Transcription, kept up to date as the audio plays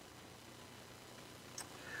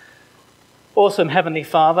Awesome Heavenly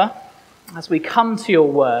Father, as we come to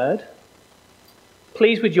your word,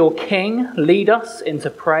 please would your King lead us into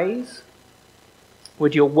praise?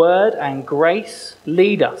 Would your word and grace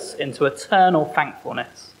lead us into eternal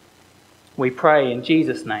thankfulness? We pray in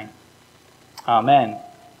Jesus' name. Amen.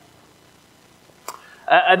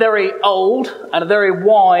 A very old and a very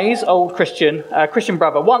wise old Christian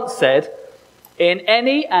brother once said, "In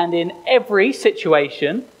any and in every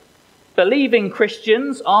situation, believing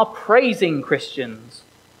Christians are praising Christians.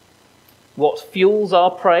 What fuels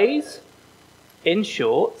our praise? In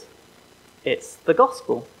short, it's the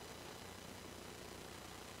gospel."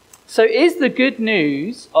 So is the good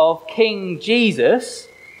news of King Jesus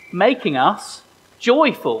making us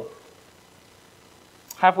joyful?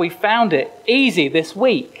 Have we found it easy this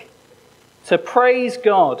week to praise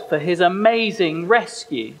God for his amazing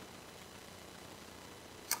rescue?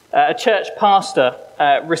 A church pastor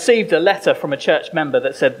received a letter from a church member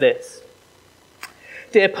that said this: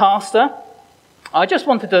 "Dear Pastor, I just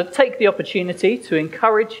wanted to take the opportunity to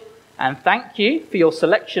encourage and thank you for your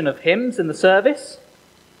selection of hymns in the service.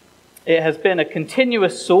 It has been a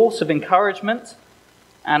continuous source of encouragement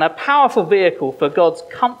and a powerful vehicle for God's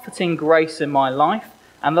comforting grace in my life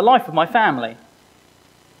and the life of my family.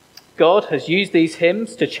 God has used these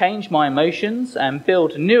hymns to change my emotions and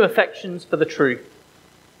build new affections for the truth.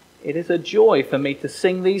 It is a joy for me to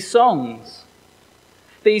sing these songs.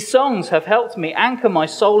 These songs have helped me anchor my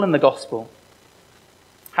soul in the gospel.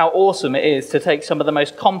 How awesome it is to take some of the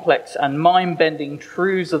most complex and mind-bending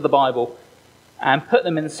truths of the Bible and put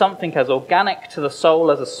them in something as organic to the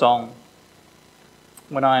soul as a song.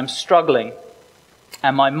 When I am struggling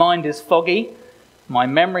and my mind is foggy, my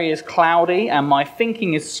memory is cloudy, and my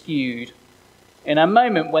thinking is skewed, in a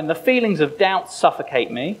moment when the feelings of doubt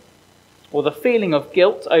suffocate me, or the feeling of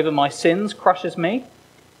guilt over my sins crushes me,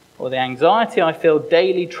 or the anxiety I feel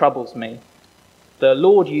daily troubles me, the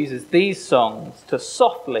Lord uses these songs to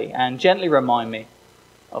softly and gently remind me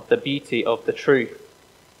of the beauty of the truth."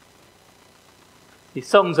 These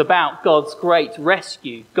songs about God's great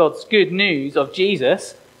rescue, God's good news of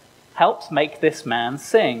Jesus, helps make this man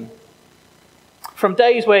sing. From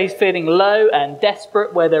days where he's feeling low and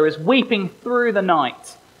desperate, where there is weeping through the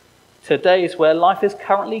night, to days where life is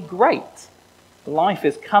currently great. Life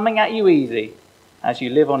is coming at you easy as you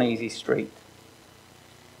live on Easy Street.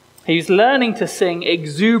 He's learning to sing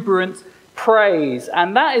exuberant praise,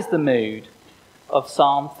 and that is the mood of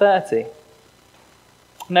Psalm 30.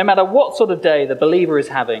 No matter what sort of day the believer is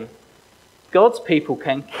having, God's people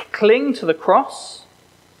can cling to the cross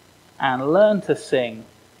and learn to sing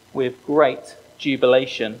with great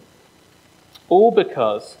jubilation, all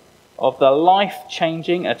because of the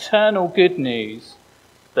life-changing, eternal good news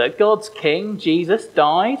that God's King, Jesus,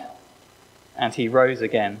 died and he rose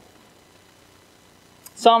again.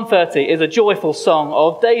 Psalm 30 is a joyful song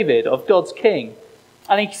of David, of God's King.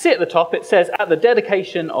 And you can see at the top it says, "at the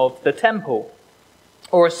dedication of the temple,"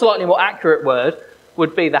 or a slightly more accurate word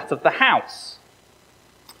would be that of the house.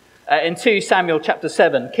 In 2 Samuel chapter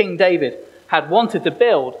 7, King David had wanted to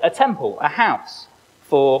build a temple, a house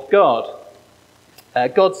for God.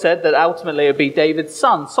 God said that ultimately it would be David's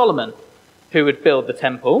son, Solomon, who would build the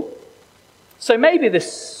temple. So maybe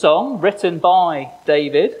this song, written by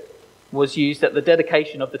David, was used at the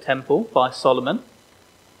dedication of the temple by Solomon.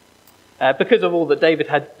 Because of all that David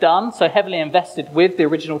had done, so heavily invested with the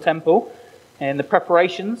original temple, in the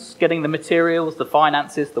preparations, getting the materials, the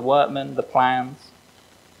finances, the workmen, the plans.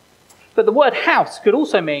 But the word house could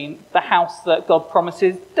also mean the house that God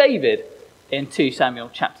promises David in 2 Samuel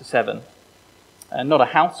chapter 7. Not a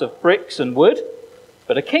house of bricks and wood,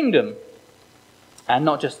 but a kingdom. And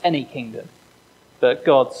not just any kingdom, but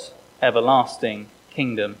God's everlasting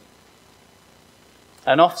kingdom.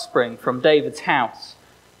 An offspring from David's house,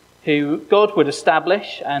 who God would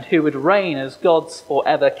establish and who would reign as God's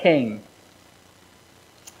forever king.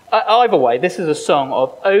 Either way, this is a song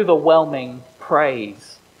of overwhelming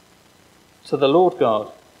praise to the Lord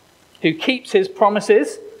God, who keeps his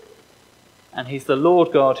promises, and he's the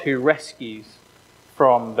Lord God who rescues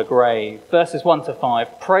from the grave. Verses 1 to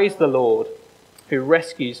 5, praise the Lord who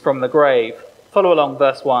rescues from the grave. Follow along,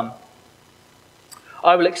 verse 1.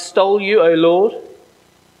 "I will extol you, O Lord,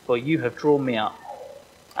 for you have drawn me up,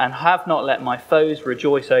 and have not let my foes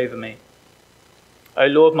rejoice over me. O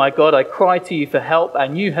Lord my God, I cried to you for help,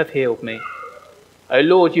 and you have healed me. O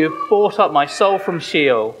Lord, you have brought up my soul from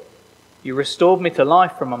Sheol. You restored me to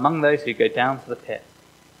life from among those who go down to the pit."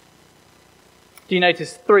 Do you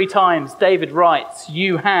notice 3 times David writes,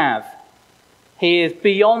 "you have"? He is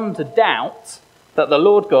beyond doubt that the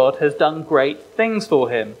Lord God has done great things for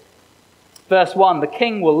him. Verse 1, the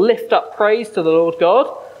king will lift up praise to the Lord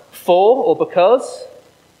God For or because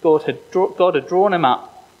God had drawn him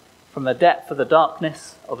up from the depth of the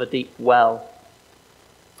darkness of a deep well.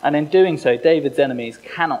 And in doing so, David's enemies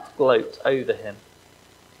cannot gloat over him.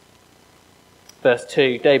 Verse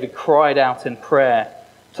 2, David cried out in prayer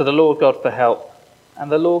to the Lord God for help,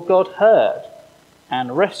 and the Lord God heard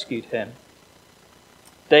and rescued him.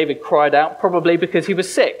 David cried out probably because he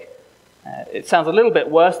was sick. It sounds a little bit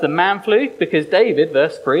worse than man flu, because David,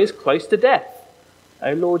 verse 3, is close to death.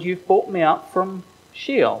 O Lord, you've brought me up from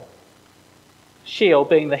Sheol. Sheol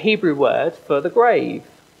being the Hebrew word for the grave.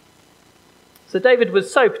 So David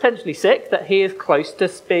was so potentially sick that he is close to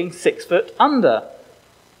being 6 foot under.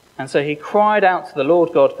 And so he cried out to the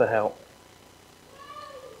Lord God for help.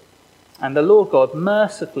 And the Lord God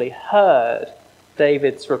mercifully heard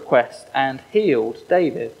David's request and healed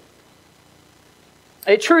David.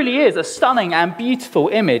 It truly is a stunning and beautiful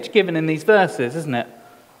image given in these verses, isn't it?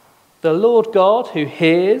 The Lord God who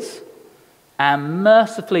hears and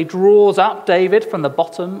mercifully draws up David from the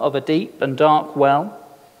bottom of a deep and dark well,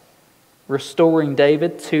 restoring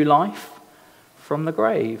David to life from the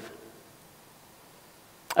grave.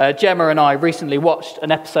 Gemma and I recently watched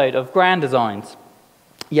an episode of Grand Designs.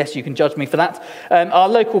 Yes, you can judge me for that. Our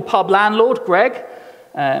local pub landlord, Greg,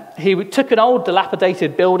 he took an old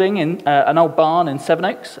dilapidated building in an old barn in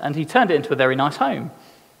Sevenoaks, and he turned it into a very nice home.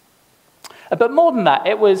 But more than that,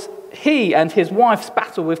 it was he and his wife's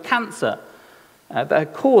battle with cancer that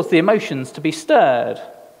had caused the emotions to be stirred.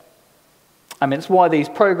 I mean, it's why these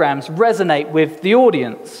programs resonate with the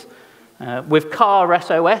audience, with Car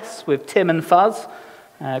SOS, with Tim and Fuzz,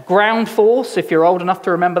 Ground Force, if you're old enough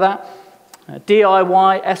to remember that,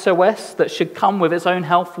 DIY SOS, that should come with its own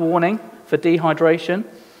health warning for dehydration.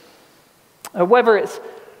 Whether it's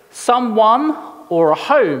someone or a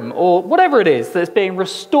home or whatever it is that's being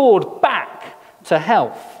restored back to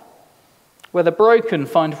health, where the broken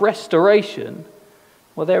find restoration,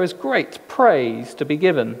 well, there is great praise to be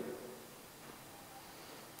given.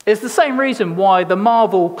 It's the same reason why the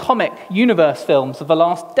Marvel comic universe films of the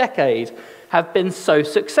last decade have been so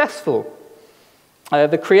successful.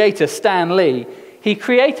 The creator, Stan Lee, he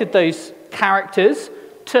created those characters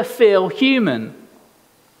to feel human.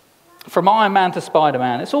 From Iron Man to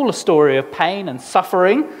Spider-Man, it's all a story of pain and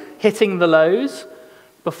suffering, hitting the lows,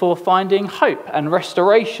 before finding hope and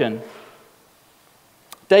restoration.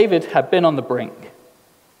 David had been on the brink,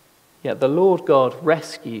 yet the Lord God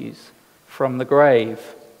rescues from the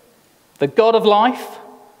grave. The God of life,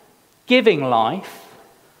 giving life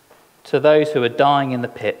to those who are dying in the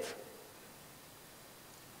pit.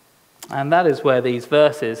 And that is where these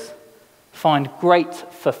verses find great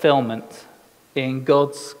fulfillment in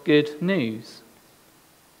God's good news.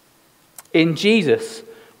 In Jesus,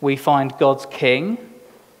 we find God's King,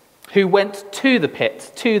 who went to the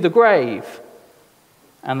pit, to the grave,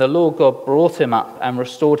 and the Lord God brought him up and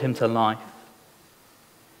restored him to life.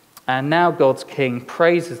 And now God's King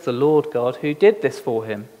praises the Lord God who did this for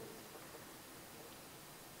him.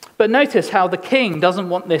 But notice how the King doesn't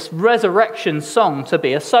want this resurrection song to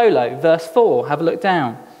be a solo. Verse 4, have a look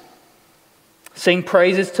down. Sing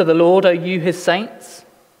praises to the Lord, O you his saints,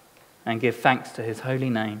 and give thanks to his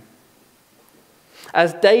holy name.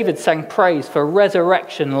 As David sang praise for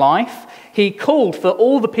resurrection life, he called for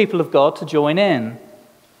all the people of God to join in.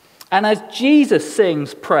 And as Jesus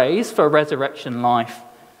sings praise for resurrection life,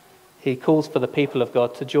 he calls for the people of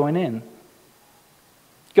God to join in.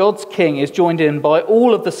 God's King is joined in by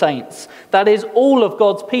all of the saints, that is, all of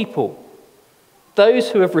God's people.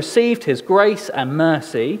 Those who have received his grace and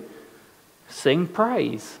mercy sing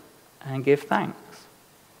praise and give thanks.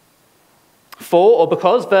 For or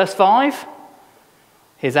because, verse 5,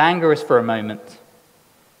 his anger is for a moment,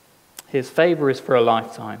 his favor is for a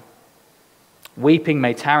lifetime. Weeping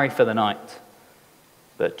may tarry for the night,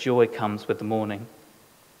 but joy comes with the morning.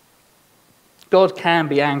 God can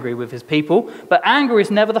be angry with his people, but anger is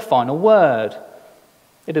never the final word.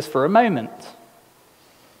 It is for a moment.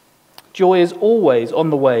 Joy is always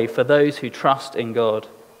on the way for those who trust in God,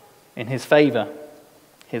 in his favor,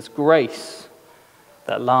 his grace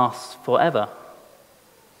that lasts forever.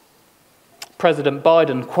 President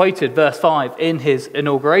Biden quoted verse 5 in his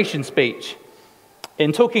inauguration speech.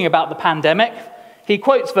 In talking about the pandemic, he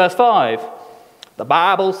quotes verse 5. The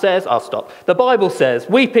Bible says, The Bible says,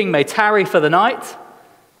 weeping may tarry for the night,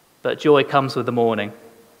 but joy comes with the morning.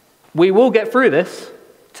 We will get through this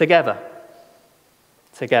together.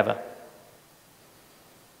 Together.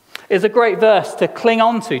 It's a great verse to cling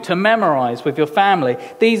on to memorize with your family.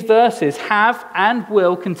 These verses have and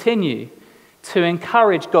will continue to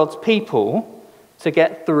encourage God's people to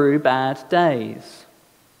get through bad days.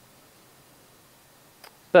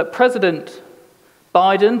 But President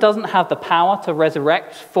Biden doesn't have the power to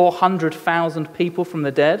resurrect 400,000 people from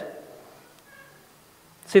the dead.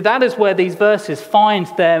 See, that is where these verses find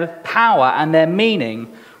their power and their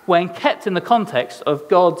meaning when kept in the context of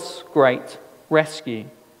God's great rescue.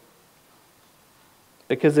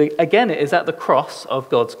 Because again, it is at the cross of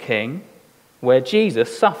God's King where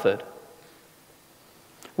Jesus suffered,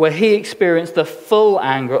 where he experienced the full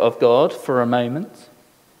anger of God for a moment.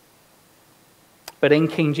 But in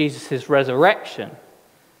King Jesus' resurrection,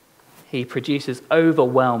 he produces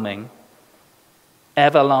overwhelming,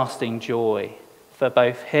 everlasting joy for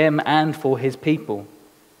both him and for his people.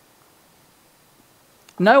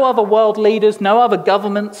 No other world leaders, no other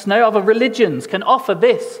governments, no other religions can offer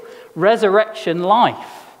this resurrection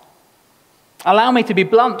life. Allow me to be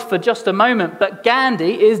blunt for just a moment, but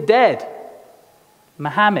Gandhi is dead.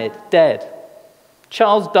 Muhammad, dead.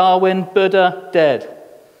 Charles Darwin, Buddha, dead.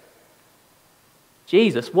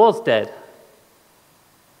 Jesus was dead.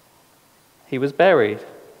 He was buried.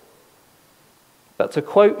 But to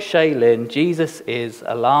quote Shaylin, Jesus is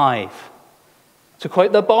alive. To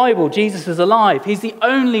quote the Bible, Jesus is alive. He's the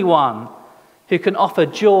only one who can offer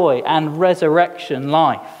joy and resurrection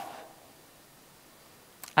life.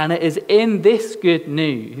 And it is in this good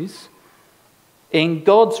news, in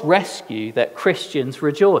God's rescue, that Christians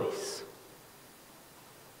rejoice.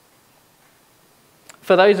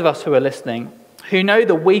 For those of us who are listening, who know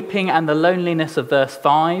the weeping and the loneliness of verse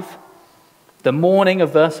 5, the mourning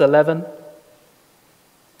of verse 11,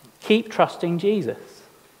 keep trusting Jesus.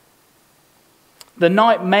 The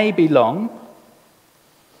night may be long.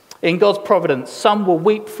 In God's providence, some will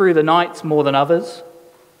weep through the nights more than others,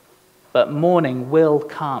 but morning will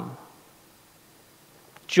come.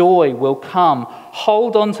 Joy will come.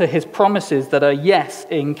 Hold on to his promises that are yes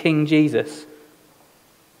in King Jesus.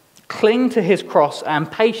 Cling to his cross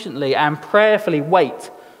and patiently and prayerfully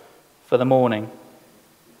wait for the morning.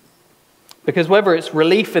 Because whether it's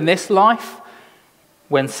relief in this life,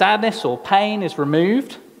 when sadness or pain is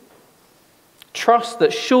removed, trust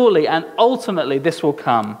that surely and ultimately this will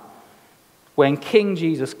come when King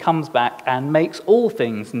Jesus comes back and makes all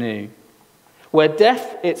things new, where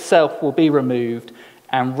death itself will be removed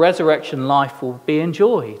and resurrection life will be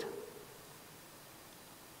enjoyed.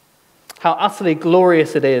 How utterly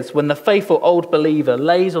glorious it is when the faithful old believer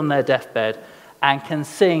lays on their deathbed and can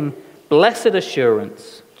sing, "Blessed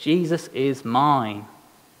assurance, Jesus is mine."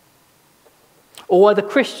 Or where the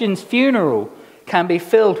Christian's funeral can be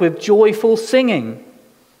filled with joyful singing.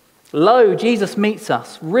 Lo, Jesus meets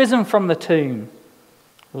us, risen from the tomb.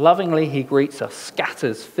 Lovingly he greets us,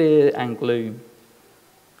 scatters fear and gloom.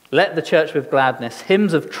 Let the church with gladness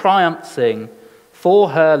hymns of triumph sing. For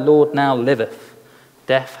her Lord now liveth,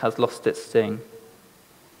 death has lost its sting.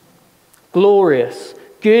 Glorious,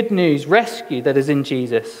 good news, rescue that is in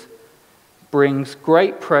Jesus brings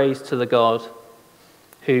great praise to the God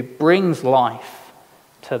who brings life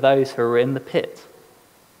to those who are in the pit.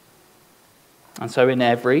 And so in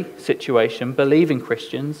every situation, believing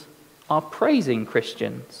Christians are praising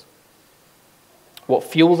Christians. What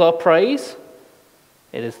fuels our praise?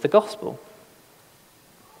 It is the gospel.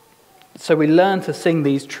 So we learn to sing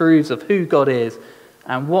these truths of who God is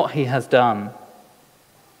and what he has done.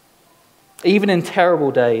 Even in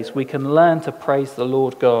terrible days, we can learn to praise the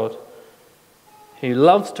Lord God, who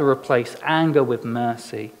loves to replace anger with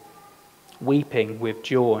mercy, weeping with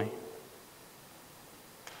joy.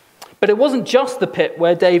 But it wasn't just the pit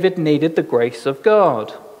where David needed the grace of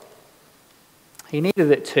God. He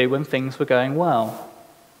needed it too when things were going well.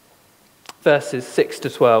 Verses 6 to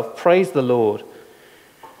 12, praise the Lord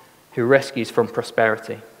who rescues from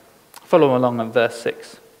prosperity. Follow along on verse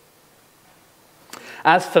 6.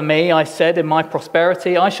 As for me, I said in my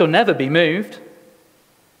prosperity, I shall never be moved.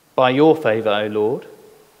 By your favor, O Lord,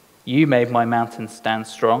 you made my mountains stand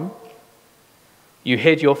strong. You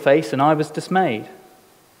hid your face and I was dismayed.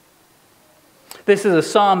 This is a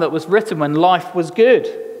psalm that was written when life was good.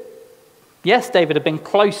 Yes, David had been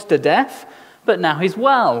close to death, but now he's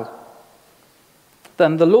well.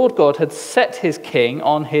 Then the Lord God had set his king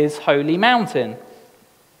on his holy mountain.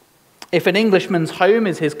 If an Englishman's home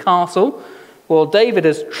is his castle, well, David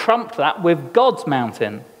has trumped that with God's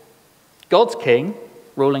mountain. God's king,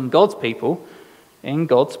 ruling God's people in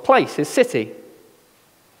God's place, his city.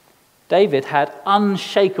 David had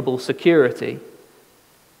unshakable security.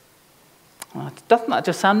 Well, doesn't that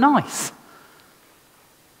just sound nice?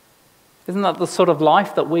 Isn't that the sort of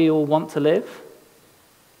life that we all want to live?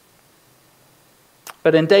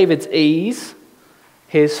 But in David's ease,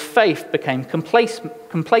 his faith became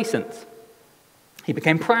complacent. He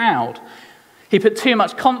became proud. He put too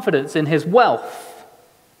much confidence in his wealth,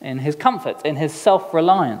 in his comfort, in his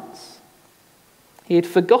self-reliance. He had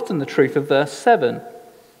forgotten the truth of verse 7.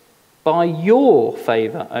 By your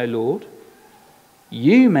favour, O Lord,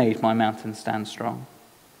 you made my mountain stand strong.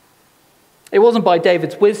 It wasn't by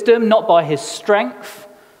David's wisdom, not by his strength,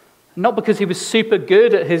 not because he was super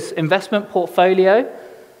good at his investment portfolio.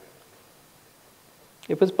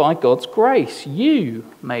 It was by God's grace. You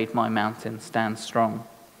made my mountain stand strong.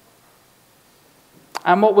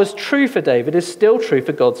 And what was true for David is still true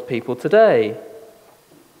for God's people today.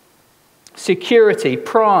 Security,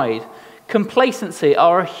 pride, complacency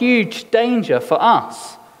are a huge danger for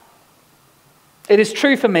us. It is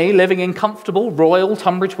true for me living in comfortable, royal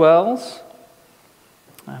Tunbridge Wells.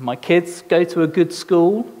 My kids go to a good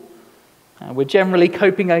school. We're generally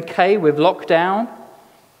coping okay with lockdown.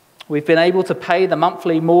 We've been able to pay the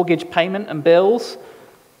monthly mortgage payment and bills.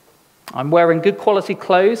 I'm wearing good quality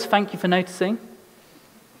clothes, thank you for noticing.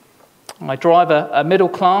 I drive a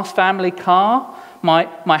middle-class family car.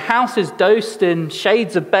 My house is dosed in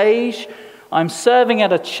shades of beige. I'm serving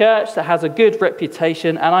at a church that has a good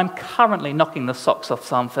reputation, and I'm currently knocking the socks off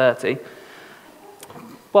Psalm 30.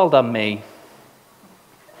 Well done, me.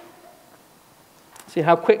 See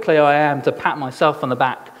how quickly I am to pat myself on the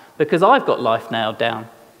back because I've got life nailed down.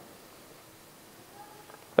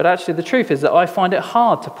 But actually the truth is that I find it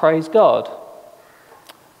hard to praise God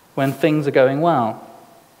when things are going well.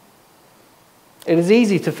 It is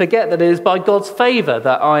easy to forget that it is by God's favour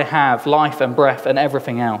that I have life and breath and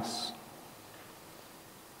everything else.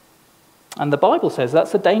 And the Bible says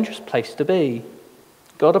that's a dangerous place to be.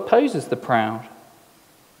 God opposes the proud.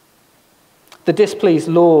 The displeased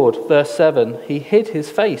Lord, verse 7, he hid his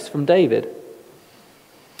face from David.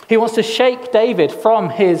 He wants to shake David from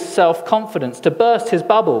his self-confidence, to burst his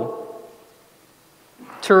bubble,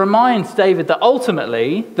 to remind David that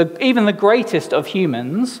ultimately, even the greatest of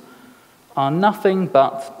humans are nothing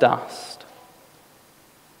but dust.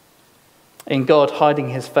 In God hiding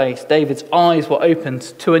his face, David's eyes were opened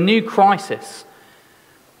to a new crisis,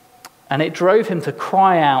 and it drove him to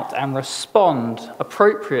cry out and respond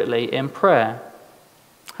appropriately in prayer.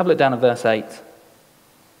 Have a look down at verse 8.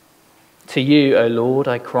 To you, O Lord,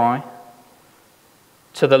 I cry.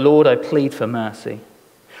 To the Lord I plead for mercy.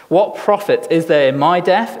 What profit is there in my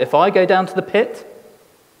death if I go down to the pit?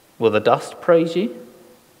 Will the dust praise you?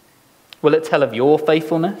 Will it tell of your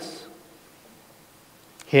faithfulness?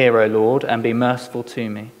 Hear, O Lord, and be merciful to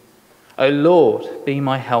me. O Lord, be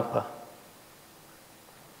my helper.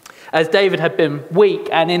 As David had been weak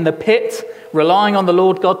and in the pit, relying on the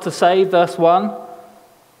Lord God to save, verse 1,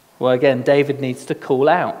 well, again, David needs to call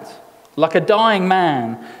out, like a dying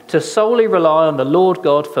man, to solely rely on the Lord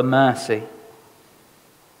God for mercy.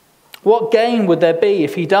 What gain would there be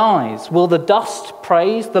if he dies? Will the dust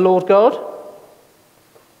praise the Lord God?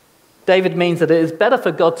 David means that it is better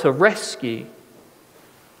for God to rescue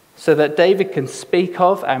so that David can speak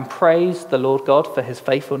of and praise the Lord God for his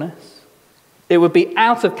faithfulness. It would be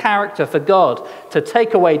out of character for God to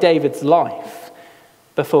take away David's life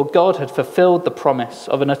before God had fulfilled the promise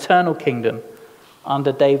of an eternal kingdom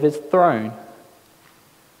under David's throne.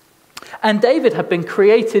 And David had been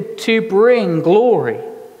created to bring glory.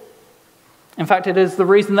 In fact, it is the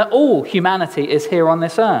reason that all humanity is here on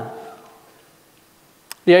this earth.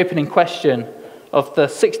 The opening question of the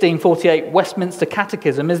 1648 Westminster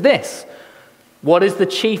Catechism is this: what is the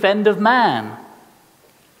chief end of man?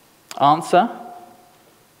 Answer: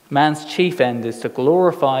 man's chief end is to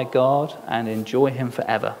glorify God and enjoy him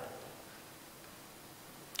forever.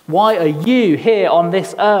 Why are you here on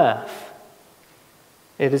this earth?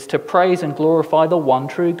 It is to praise and glorify the one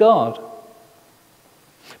true God.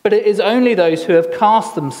 But it is only those who have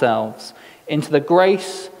cast themselves into the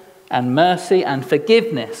grace and mercy and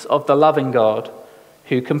forgiveness of the loving God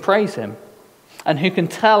who can praise him and who can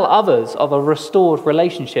tell others of a restored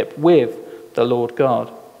relationship with the Lord God.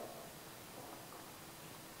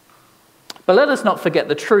 But let us not forget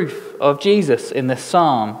the truth of Jesus in this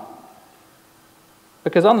psalm,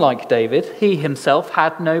 because unlike David, he himself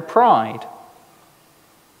had no pride.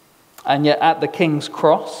 And yet at the king's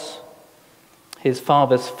cross, his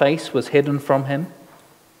Father's face was hidden from him,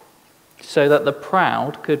 so that the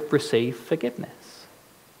proud could receive forgiveness.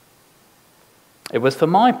 It was for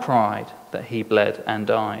my pride that he bled and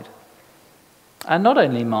died. And not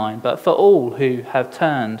only mine, but for all who have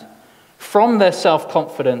turned from their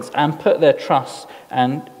self-confidence and put their trust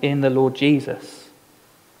in the Lord Jesus.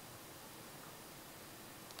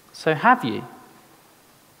 So have you?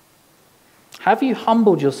 Have you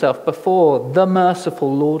humbled yourself before the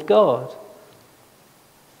merciful Lord God?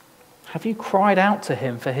 Have you cried out to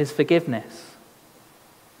him for his forgiveness?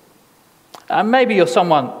 And maybe you're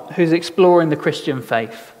someone who's exploring the Christian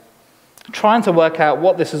faith. trying to work out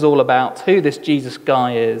what this is all about, who this Jesus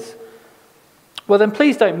guy is, well then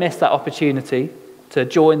please don't miss that opportunity to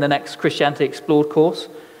join the next Christianity Explored course,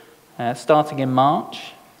 starting in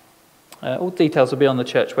March. All details will be on the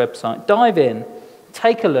church website. Dive in,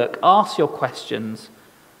 take a look, ask your questions,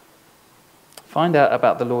 find out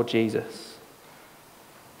about the Lord Jesus.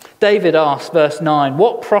 David asks, verse 9,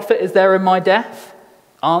 what profit is there in my death?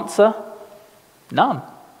 Answer, none.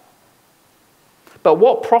 But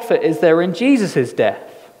what profit is there in Jesus'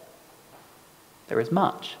 death? There is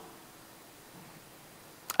much.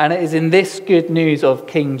 And it is in this good news of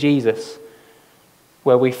King Jesus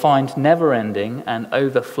where we find never-ending and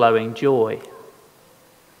overflowing joy.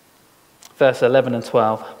 Verse 11 and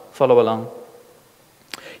 12, follow along.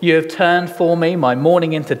 You have turned for me my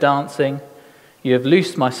mourning into dancing. You have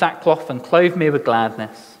loosed my sackcloth and clothed me with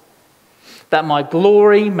gladness, that my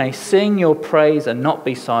glory may sing your praise and not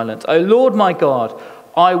be silent. O Lord my God,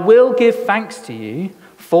 I will give thanks to you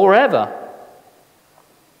forever.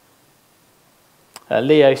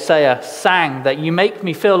 Leo Sayer sang that you make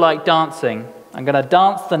me feel like dancing. I'm going to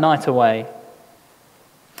dance the night away.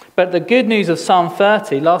 But the good news of Psalm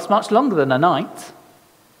 30 lasts much longer than a night.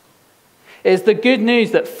 It's the good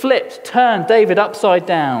news that flipped, turned David upside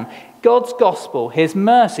down. God's gospel, his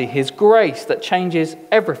mercy, his grace that changes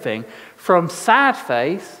everything from sad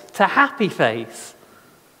face to happy face,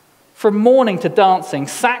 from mourning to dancing,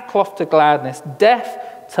 sackcloth to gladness,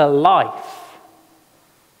 death to life.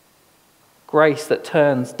 Grace that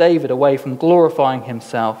turns David away from glorifying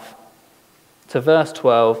himself to verse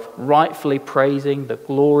 12, rightfully praising the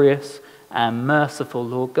glorious and merciful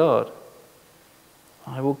Lord God.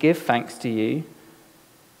 I will give thanks to you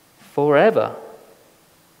forever.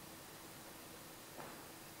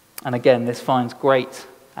 And again, this finds great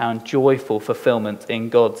and joyful fulfillment in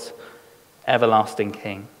God's everlasting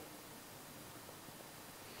King.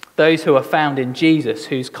 Those who are found in Jesus,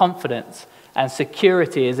 whose confidence and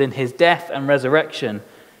security is in his death and resurrection,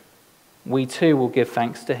 we too will give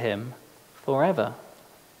thanks to him forever.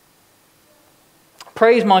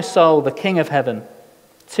 Praise my soul, the King of heaven.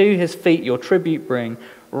 To his feet your tribute bring.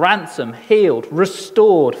 Ransomed, healed,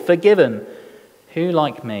 restored, forgiven. Who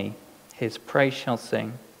like me his praise shall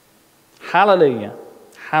sing? Hallelujah,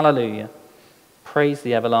 hallelujah. Praise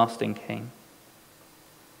the everlasting King.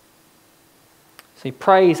 See,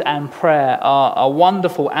 praise and prayer are a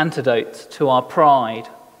wonderful antidote to our pride.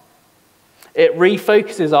 It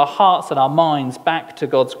refocuses our hearts and our minds back to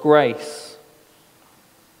God's grace.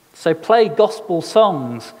 So play gospel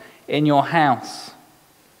songs in your house.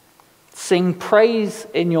 Sing praise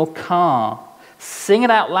in your car. Sing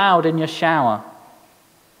it out loud in your shower.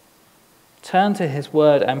 Turn to his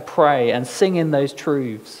word and pray and sing in those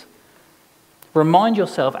truths. Remind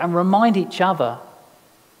yourself and remind each other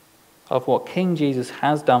of what King Jesus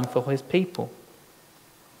has done for his people.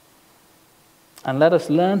 And let us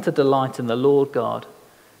learn to delight in the Lord God,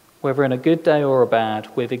 whether in a good day or a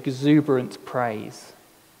bad, with exuberant praise.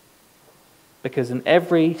 Because in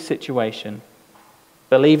every situation,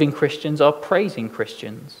 believing Christians are praising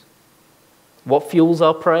Christians. What fuels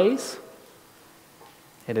our praise?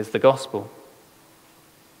 It is the gospel.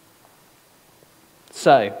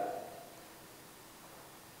 So,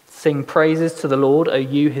 sing praises to the Lord, O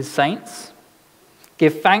you his saints.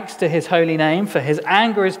 Give thanks to his holy name, for his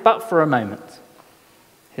anger is but for a moment.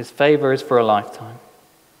 His favor is for a lifetime.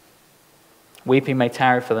 Weeping may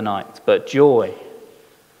tarry for the night, but joy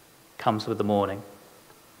comes with the morning.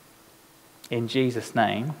 In Jesus'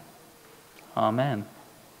 name, amen.